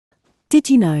Did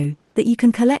you know that you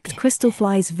can collect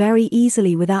Crystalflies very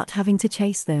easily without having to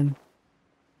chase them?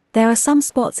 There are some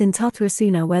spots in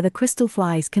Tatarasuna where the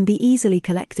Crystalflies can be easily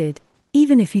collected,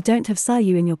 even if you don't have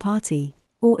Sayu in your party,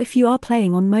 or if you are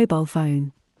playing on mobile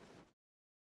phone.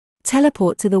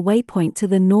 Teleport to the waypoint to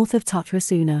the north of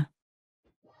Tatarasuna.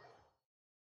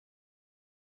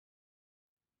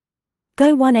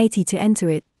 Go 180 to enter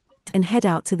it, and head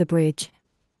out to the bridge.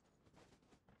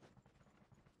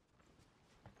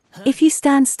 If you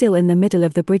stand still in the middle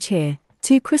of the bridge here,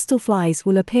 2 Crystalflies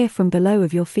will appear from below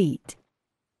of your feet.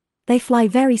 They fly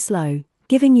very slow,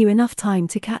 giving you enough time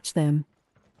to catch them.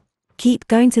 Keep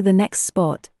going to the next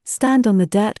spot, stand on the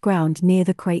dirt ground near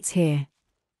the crates here.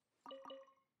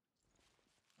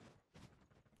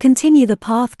 Continue the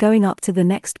path going up to the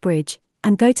next bridge,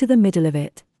 and go to the middle of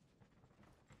it.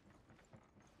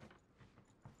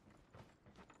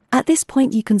 At this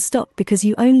point you can stop because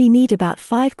you only need about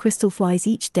 5 Crystalflies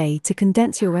each day to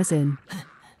condense your resin.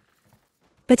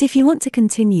 But if you want to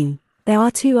continue, there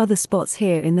are 2 other spots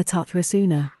here in the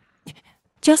Tatarasuna.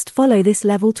 Just follow this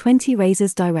level 20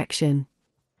 razor's direction.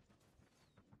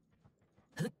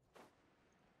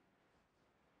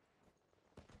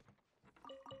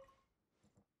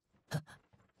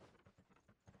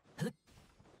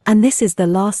 And this is the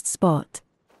last spot.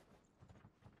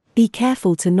 Be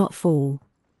careful to not fall.